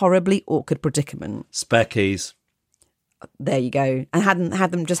this horribly awkward predicament? Spare keys. There you go. And hadn't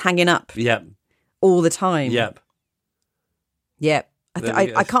had them just hanging up Yep. all the time. Yep. Yeah.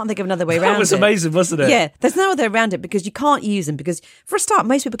 I can't think of another way around it. That was amazing, wasn't it? Yeah, there's no other way around it because you can't use them because, for a start,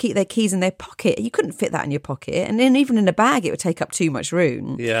 most people keep their keys in their pocket. You couldn't fit that in your pocket. And then even in a bag, it would take up too much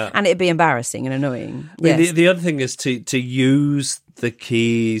room. Yeah. And it'd be embarrassing and annoying. I mean, the other thing is to use the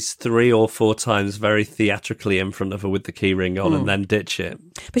keys 3 or 4 times very theatrically in front of her with the key ring on and then ditch it.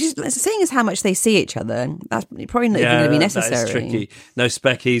 But seeing as how much they see each other, that's probably not even going to be necessary. That is tricky. No,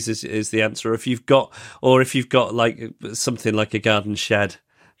 spare keys is the answer. If you've got like something like a garden shed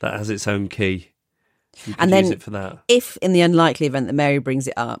that has its own key, you could use it for that. If in the unlikely event that Mary brings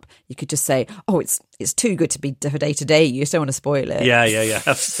it up, you could just say, "Oh, it's too good to be for day to day. You just don't want to spoil it." Yeah,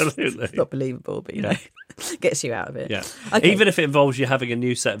 absolutely. It's not believable, but you know, gets you out of it. Yeah, okay. Even if it involves you having a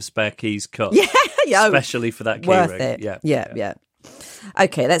new set of spare keys cut, especially for that key worth ring. It. Yeah.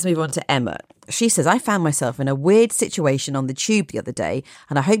 Okay, let's move on to Emma. She says, I found myself in a weird situation on the tube the other day,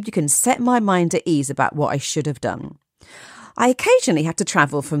 and I hope you can set my mind at ease about what I should have done. I occasionally have to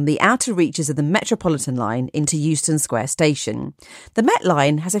travel from the outer reaches of the Metropolitan line into Euston Square Station. The Met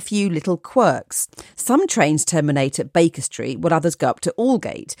line has a few little quirks. Some trains terminate at Baker Street, while others go up to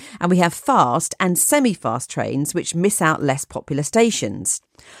Aldgate, and we have fast and semi-fast trains which miss out less popular stations.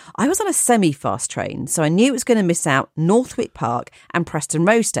 I was on a semi-fast train, so I knew it was going to miss out Northwick Park and Preston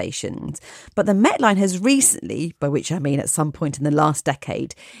Row stations. But the Met Line has recently, by which I mean at some point in the last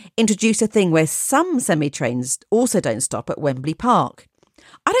decade, introduced a thing where some semi-trains also don't stop at Wembley Park.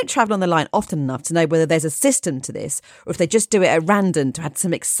 I don't travel on the line often enough to know whether there's a system to this or if they just do it at random to add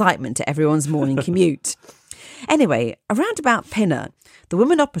some excitement to everyone's morning commute. Anyway, around about Pinner, the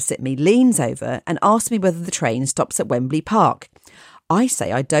woman opposite me leans over and asks me whether the train stops at Wembley Park. I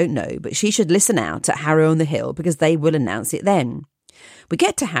say I don't know, but she should listen out at Harrow-on-the-Hill because they will announce it then. We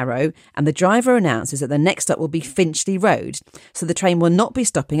get to Harrow and the driver announces that the next stop will be Finchley Road, so the train will not be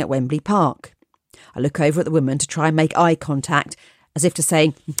stopping at Wembley Park. I look over at the woman to try and make eye contact, as if to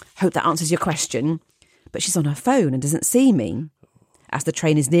say, hope that answers your question. But she's on her phone and doesn't see me. As the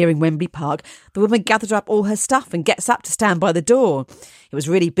train is nearing Wembley Park, the woman gathers up all her stuff and gets up to stand by the door. It was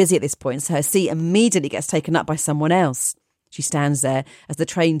really busy at this point, so her seat immediately gets taken up by someone else. She stands there as the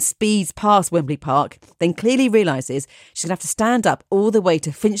train speeds past Wembley Park, then clearly realises she's going to have to stand up all the way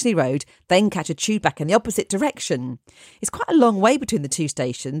to Finchley Road, then catch a tube back in the opposite direction. It's quite a long way between the two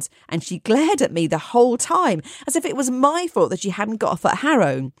stations, and she glared at me the whole time, as if it was my fault that she hadn't got off at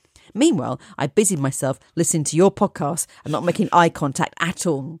Harrow. Meanwhile, I busied myself listening to your podcast and not making eye contact at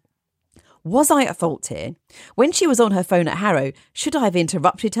all. Was I at fault here? When she was on her phone at Harrow, should I have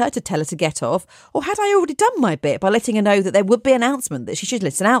interrupted her to tell her to get off? Or had I already done my bit by letting her know that there would be an announcement that she should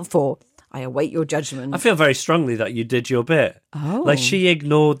listen out for? I await your judgment. I feel very strongly that you did your bit. Oh. Like she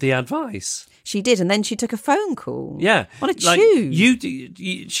ignored the advice. She did, and then she took a phone call. Yeah. On a tube.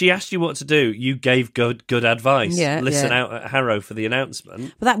 She asked you what to do. You gave good advice. Yeah, Listen out at Harrow for the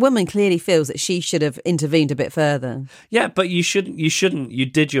announcement. But that woman clearly feels that she should have intervened a bit further. Yeah, but you shouldn't. You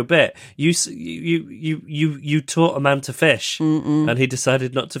did your bit. You taught a man to fish, and he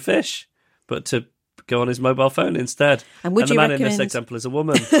decided not to fish, but to go on his mobile phone instead. And would the you man recommend... in this example is a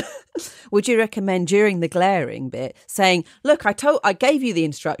woman. Would you recommend during the glaring bit saying, look, I gave you the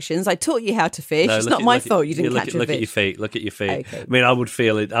instructions, I taught you how to fish, it's not my fault you didn't catch a fish. Look at your feet, look at your feet. Okay. I mean, I would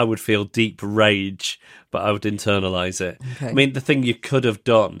feel deep rage, but I would internalise it. Okay. I mean, the thing you could have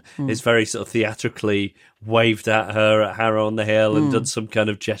done is very sort of theatrically waved at her at Harrow-on-the-Hill and done some kind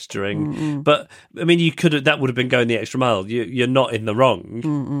of gesturing. But, I mean, that would have been going the extra mile. You're not in the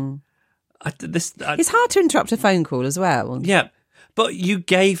wrong. It's hard to interrupt a phone call as well. Yeah, but you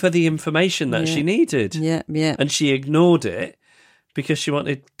gave her the information that she needed. Yeah. And she ignored it because she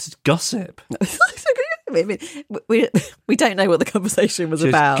wanted to gossip. we don't know what the conversation was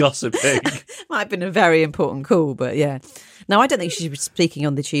about. Gossiping. Might have been a very important call, but yeah. No, I don't think she should be speaking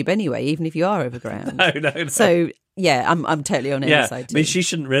on the tube anyway, even if you are overground. No. So, yeah, I'm totally on her side too. I mean, she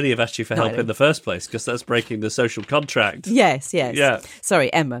shouldn't really have asked you for help in the first place because that's breaking the social contract. Yes. Yeah.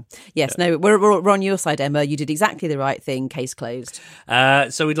 Sorry, Emma. Yes, no, we're on your side, Emma. You did exactly the right thing. Case closed.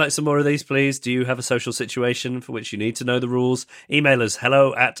 So we'd like some more of these, please. Do you have a social situation for which you need to know the rules? Email us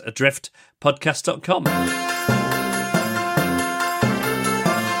hello@adriftpodcast.com.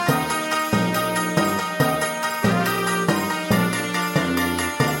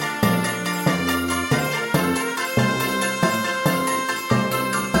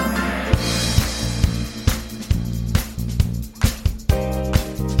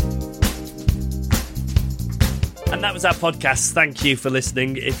 And that was our podcast. Thank you for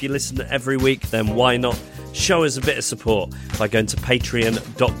listening. If you listen every week, then why not show us a bit of support by going to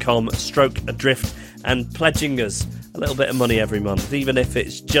patreon.com/adrift and pledging us a little bit of money every month, even if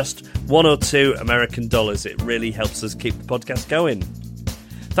it's just $1 or $2 American dollars. It really helps us keep the podcast going.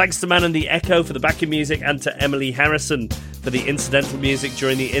 Thanks to Man and the Echo for the backing music and to Emily Harrison for the incidental music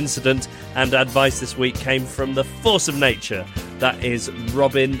during the incident. And advice this week came from the force of nature. That is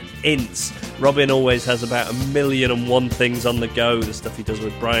Robin Ince. Robin always has about 1,000,001 things on the go. The stuff he does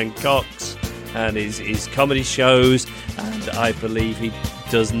with Brian Cox and his comedy shows. And I believe he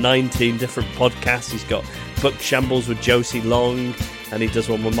does 19 different podcasts. He's got Book Shambles with Josie Long, and he does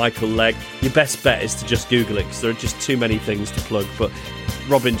one with Michael Legg. Your best bet is to just Google it, because there are just too many things to plug. But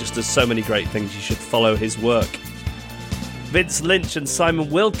Robin just does so many great things. You should follow his work. Vince Lynch and Simon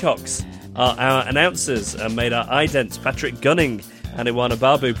Wilcox are our announcers and made our idents. Patrick Gunning and Iwana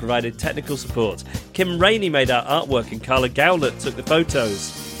Babu provided technical support. Kim Rainey made our artwork, and Carla Gowlett took the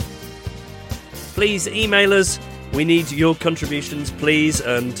photos. Please email us. We need your contributions, please,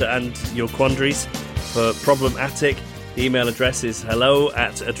 and your quandaries for Problem Attic. The email address is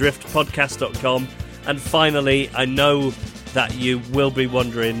hello@adriftpodcast.com. And finally, I know that you will be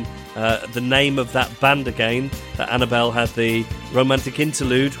wondering the name of that band again, that Annabelle had the romantic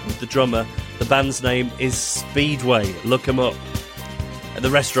interlude with the drummer. The band's name is Speedway. Look them up. The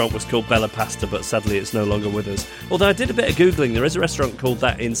restaurant was called Bella Pasta, but sadly it's no longer with us. Although I did a bit of Googling, there is a restaurant called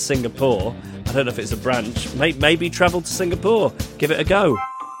that in Singapore. I don't know if it's a branch. Maybe travel to Singapore. Give it a go.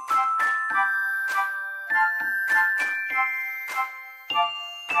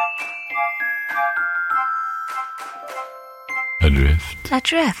 Adrift.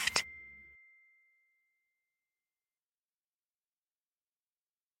 Adrift.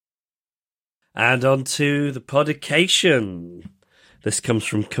 And on to the podication. This comes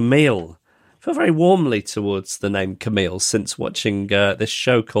from Camille. I feel very warmly towards the name Camille since watching this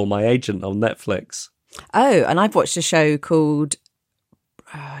show called My Agent on Netflix. Oh, and I've watched a show called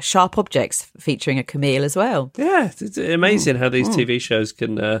Sharp Objects featuring a Camille as well. Yeah, it's amazing how these TV shows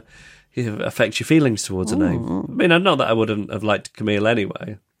can affect your feelings towards a name. I mean, not that I wouldn't have liked Camille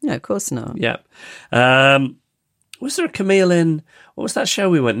anyway. No, of course not. Yeah. Was there a Camille in... What was that show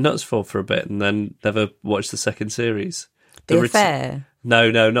we went nuts for a bit and then never watched the second series? The Affair? No,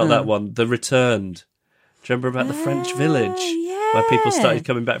 not that one. The Returned. Do you remember about the French village? Yeah. Where people started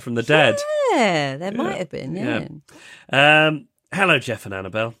coming back from the dead? Yeah, there might have been, yeah. Hello, Jeff and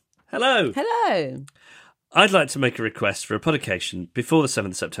Annabelle. Hello. Hello. I'd like to make a request for a publication before the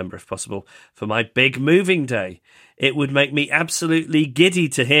 7th September, if possible, for my big moving day. It would make me absolutely giddy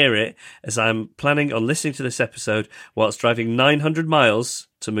to hear it, as I'm planning on listening to this episode whilst driving 900 miles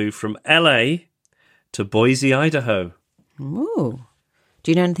to move from LA to Boise, Idaho. Ooh.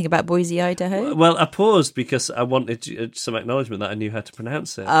 Do you know anything about Boise, Idaho? Well, I paused because I wanted some acknowledgement that I knew how to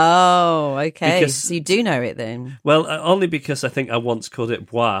pronounce it. Oh, okay. So you do know it then? Well, only because I think I once called it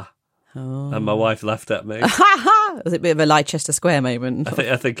Bois. Oh. And my wife laughed at me. Was it a bit of a Leicester Square moment?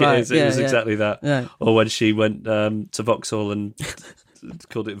 I think it is. It was exactly that. Yeah. Or when she went to Vauxhall and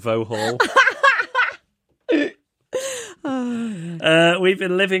called it Vauxhall. We've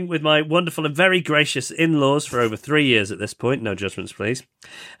been living with my wonderful and very gracious in-laws for over 3 years at this point. No judgments, please.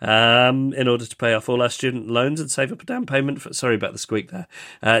 In order to pay off all our student loans and save up a down payment for... Sorry about the squeak there.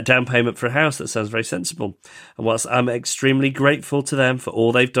 Down payment for a house. That sounds very sensible. And whilst I'm extremely grateful to them for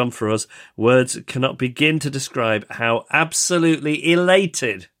all they've done for us, words cannot begin to describe how absolutely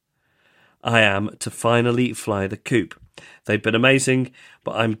elated I am to finally fly the coop. They've been amazing,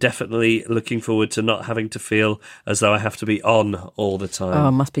 but I'm definitely looking forward to not having to feel as though I have to be on all the time. Oh,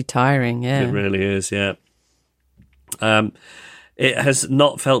 it must be tiring, yeah. It really is, yeah. It has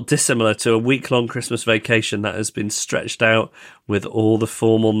not felt dissimilar to a week-long Christmas vacation that has been stretched out with all the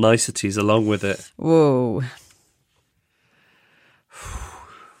formal niceties along with it. Whoa.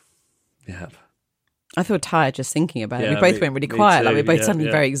 Yeah. I feel tired just thinking about it. Yeah, We both went really quiet, too. like we're both suddenly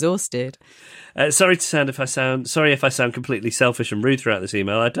yeah. very exhausted. Sorry if I sound completely selfish and rude throughout this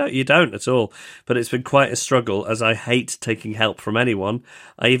email. You don't at all. But it's been quite a struggle, as I hate taking help from anyone.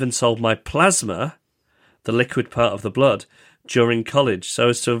 I even sold my plasma, the liquid part of the blood, during college, so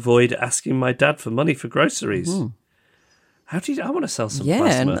as to avoid asking my dad for money for groceries. I want to sell some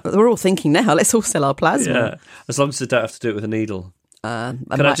plasma. And we're all thinking now, let's all sell our plasma. Yeah, as long as I don't have to do it with a needle. Can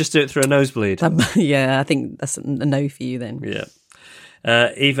I just do it through a nosebleed? Yeah, I think that's a no for you then. Yeah.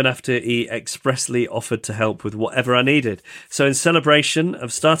 Even after he expressly offered to help with whatever I needed. So in celebration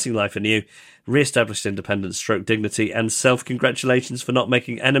of starting life anew, re-established independence, stroke dignity, and self-congratulations for not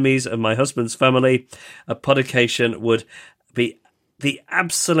making enemies of my husband's family, a podication would be the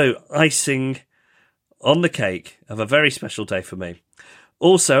absolute icing on the cake of a very special day for me.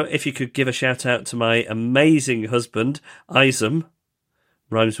 Also, if you could give a shout out to my amazing husband, Isam,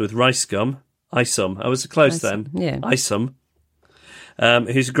 rhymes with rice gum, Isom. I was close then. Yeah. Isom.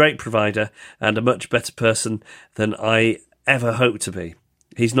 Who's a great provider and a much better person than I ever hoped to be.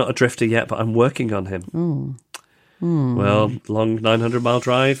 He's not a drifter yet, but I'm working on him. Well, long 900-mile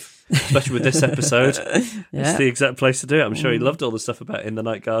drive, especially with this episode. It's the exact place to do it. I'm sure he loved all the stuff about In the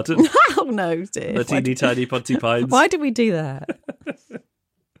Night Garden. Oh, no, dear. The teeny tiny Ponty Pines. Why did we do that?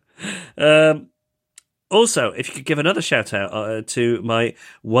 Also, if you could give another shout out to my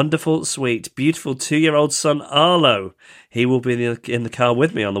wonderful, sweet, beautiful 2-year-old son, Arlo. He will be in the car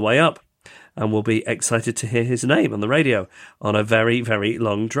with me on the way up, and we'll be excited to hear his name on the radio on a very, very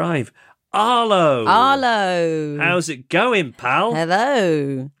long drive. Arlo! How's it going, pal?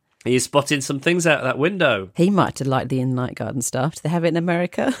 Hello. Are you spotting some things out that window? He might have liked the In Night Garden stuff. Do they have it in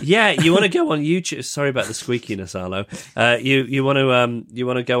America? Yeah, you want to go on YouTube. Sorry about the squeakiness, Arlo. You want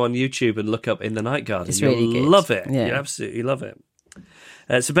to go on YouTube and look up In the Night Garden. It's really good. Love it. Yeah. You absolutely love it.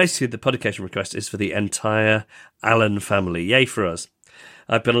 So basically, the publication request is for the entire Allen family. Yay for us.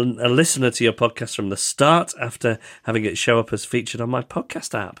 I've been a listener to your podcast from the start after having it show up as featured on my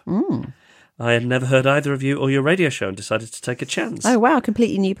podcast app. I had never heard either of you or your radio show and decided to take a chance. Oh, wow,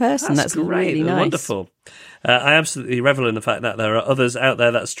 completely new person. That's great. Really nice. Wonderful. I absolutely revel in the fact that there are others out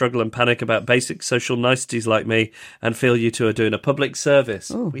there that struggle and panic about basic social niceties like me and feel you two are doing a public service.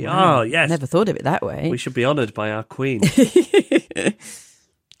 Oh, we wow. are, yes. Never thought of it that way. We should be honoured by our queen.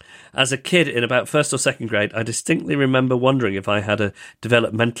 As a kid in about 1st or 2nd grade, I distinctly remember wondering if I had a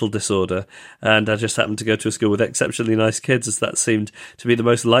developmental disorder, and I just happened to go to a school with exceptionally nice kids, as that seemed to be the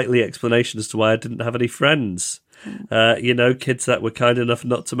most likely explanation as to why I didn't have any friends. Kids that were kind enough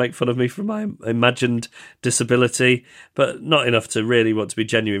not to make fun of me for my imagined disability, but not enough to really want to be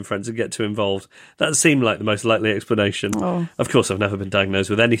genuine friends and get too involved. That seemed like the most likely explanation. Oh. Of course, I've never been diagnosed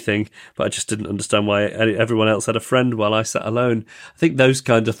with anything, but I just didn't understand why everyone else had a friend while I sat alone. I think those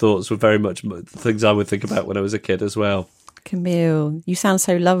kind of thoughts were very much things I would think about when I was a kid as well. Camille, you sound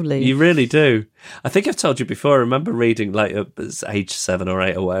so lovely. You really do. I think I've told you before, I remember reading, like, at age 7 or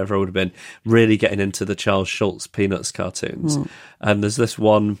 8 or whatever I would have been, really getting into the Charles Schulz Peanuts cartoons. And there's this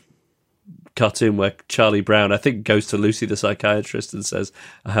one cartoon where Charlie Brown, I think, goes to Lucy the psychiatrist and says,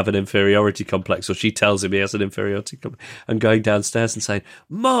 I have an inferiority complex, or she tells him he has an inferiority complex, and going downstairs and saying,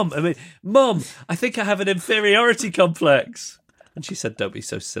 Mum, I think I have an inferiority complex. And she said, don't be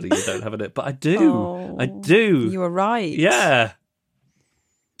so silly, you don't have it. But I do. Oh, I do. You were right. Yeah.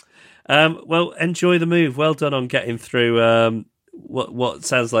 Well, enjoy the move. Well done on getting through what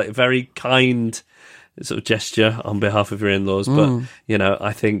sounds like a very kind sort of gesture on behalf of your in-laws. But,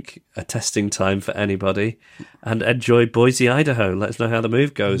 I think a testing time for anybody. And enjoy Boise, Idaho. Let us know how the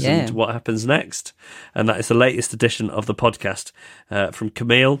move goes and what happens next. And that is the latest edition of the podcast from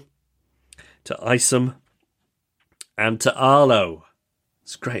Camille to Isom and to Arlo.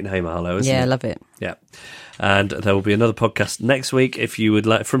 It's a great name, Arlo, isn't it? Yeah, I love it. Yeah. And there will be another podcast next week if you would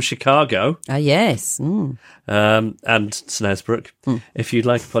like, from Chicago. Yes. And Snaresbrook. If you'd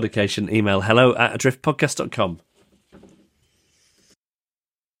like a podcast, email hello@adriftpodcast.com.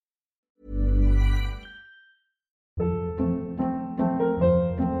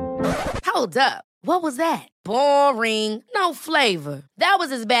 Hold up. What was that? Boring. No flavor. That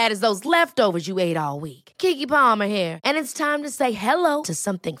was as bad as those leftovers you ate all week. Keke Palmer here, and it's time to say hello to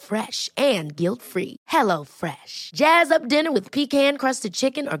something fresh and guilt-free. Hello Fresh. Jazz up dinner with pecan-crusted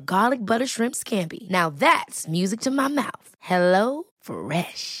chicken or garlic butter shrimp scampi. Now that's music to my mouth. Hello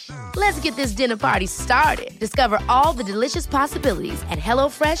Fresh. Let's get this dinner party started. Discover all the delicious possibilities at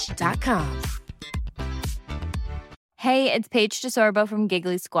hellofresh.com. Hey, it's Paige DeSorbo from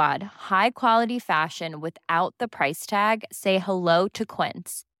Giggly Squad. High quality fashion without the price tag. Say hello to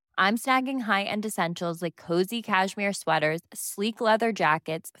Quince. I'm snagging high-end essentials like cozy cashmere sweaters, sleek leather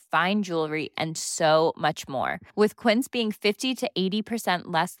jackets, fine jewelry, and so much more. With Quince being 50 to 80%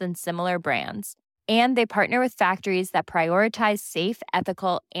 less than similar brands. And they partner with factories that prioritize safe,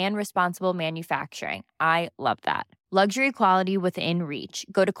 ethical, and responsible manufacturing. I love that. Luxury quality within reach.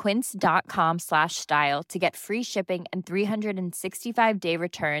 Go to quince.com/style to get free shipping and 365-day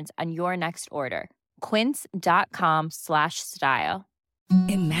returns on your next order. Quince.com/style.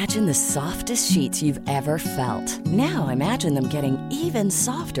 Imagine the softest sheets you've ever felt. Now imagine them getting even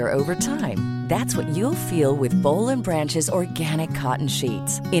softer over time. That's what you'll feel with Boll & Branch's organic cotton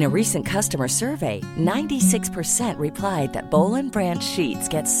sheets. In a recent customer survey, 96% replied that Boll & Branch sheets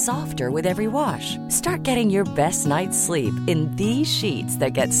get softer with every wash. Start getting your best night's sleep in these sheets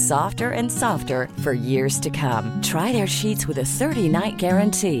that get softer and softer for years to come. Try their sheets with a 30-night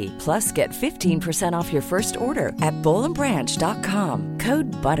guarantee. Plus, get 15% off your first order at bollandbranch.com.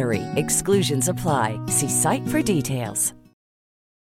 Code BUTTERY. Exclusions apply. See site for details.